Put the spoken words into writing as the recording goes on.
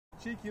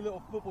cheeky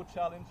little football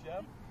challenge,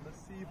 yeah? Let's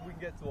see if we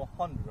can get to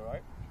 100,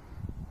 alright?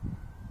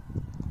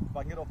 If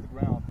I can get off the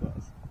ground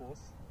first, of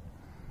course.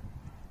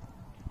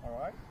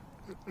 Alright?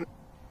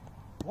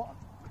 1.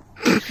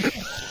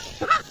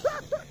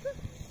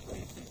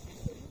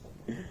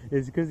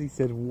 It's because he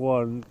said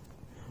 1,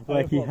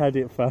 like he had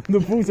it found. The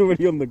ball's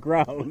already on the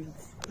ground.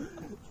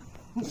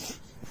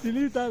 You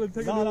leave that and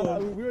take another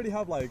one. No, we already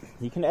have like...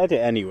 You can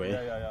edit anyway. Yeah.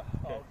 Okay.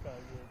 Oh, okay,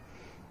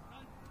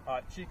 good.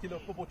 Alright, cheeky little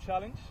football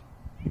challenge.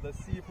 Let's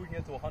see if we can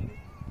get to 100.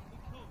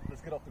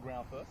 Let's get off the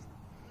ground first.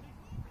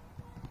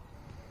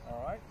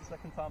 Alright,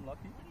 second time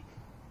lucky.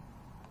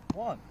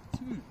 1,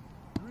 2,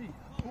 3,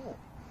 4,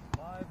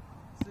 5,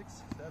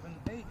 6, 7,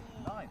 8,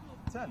 9,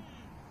 10,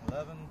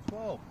 11,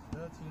 12,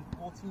 13,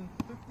 14,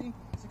 15,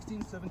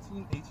 16,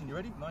 17, 18. You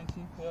ready?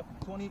 19,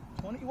 20,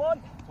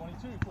 21,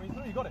 22,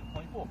 23. You got it.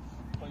 24,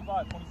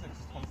 25,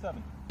 26,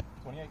 27,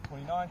 28,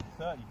 29,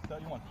 30,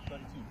 31,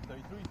 32,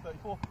 33,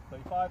 34,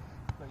 35,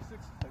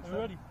 36,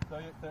 37,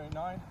 38,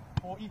 39,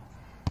 40,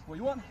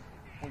 41,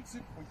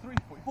 42, 43,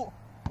 44,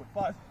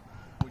 45,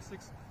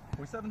 46,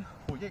 47,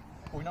 48,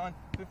 49,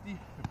 50,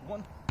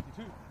 51,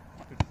 52,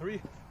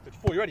 53,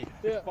 54. You ready?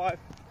 55,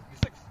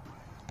 56,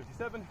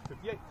 57,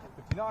 58,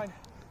 59,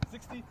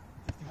 60,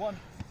 61,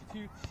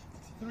 62,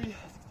 63,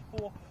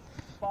 64,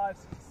 65,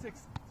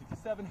 66,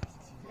 67,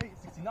 68,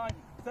 69,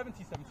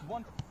 70,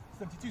 71,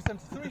 72,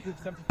 73,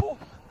 74,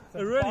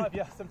 75,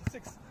 yeah,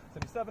 76,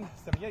 77,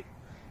 78,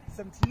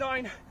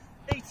 79,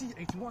 80,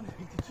 81,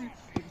 82,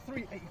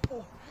 83,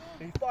 84,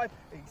 85,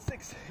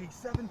 86,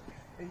 87,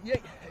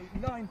 88,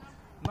 89,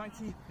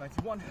 90,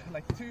 91,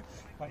 92,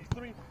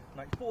 93,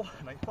 94,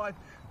 95,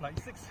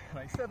 96,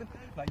 97,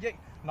 98,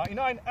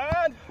 99,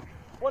 and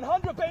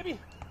 100, baby!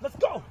 Let's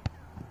go!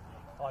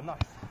 Oh, nice.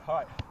 All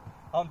right.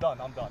 I'm done.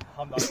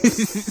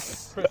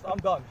 Chris, I'm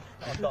done.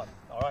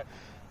 All right.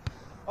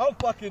 I'm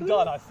fucking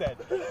done, I said.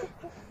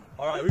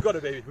 All right, we got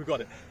it, baby. We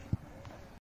got it.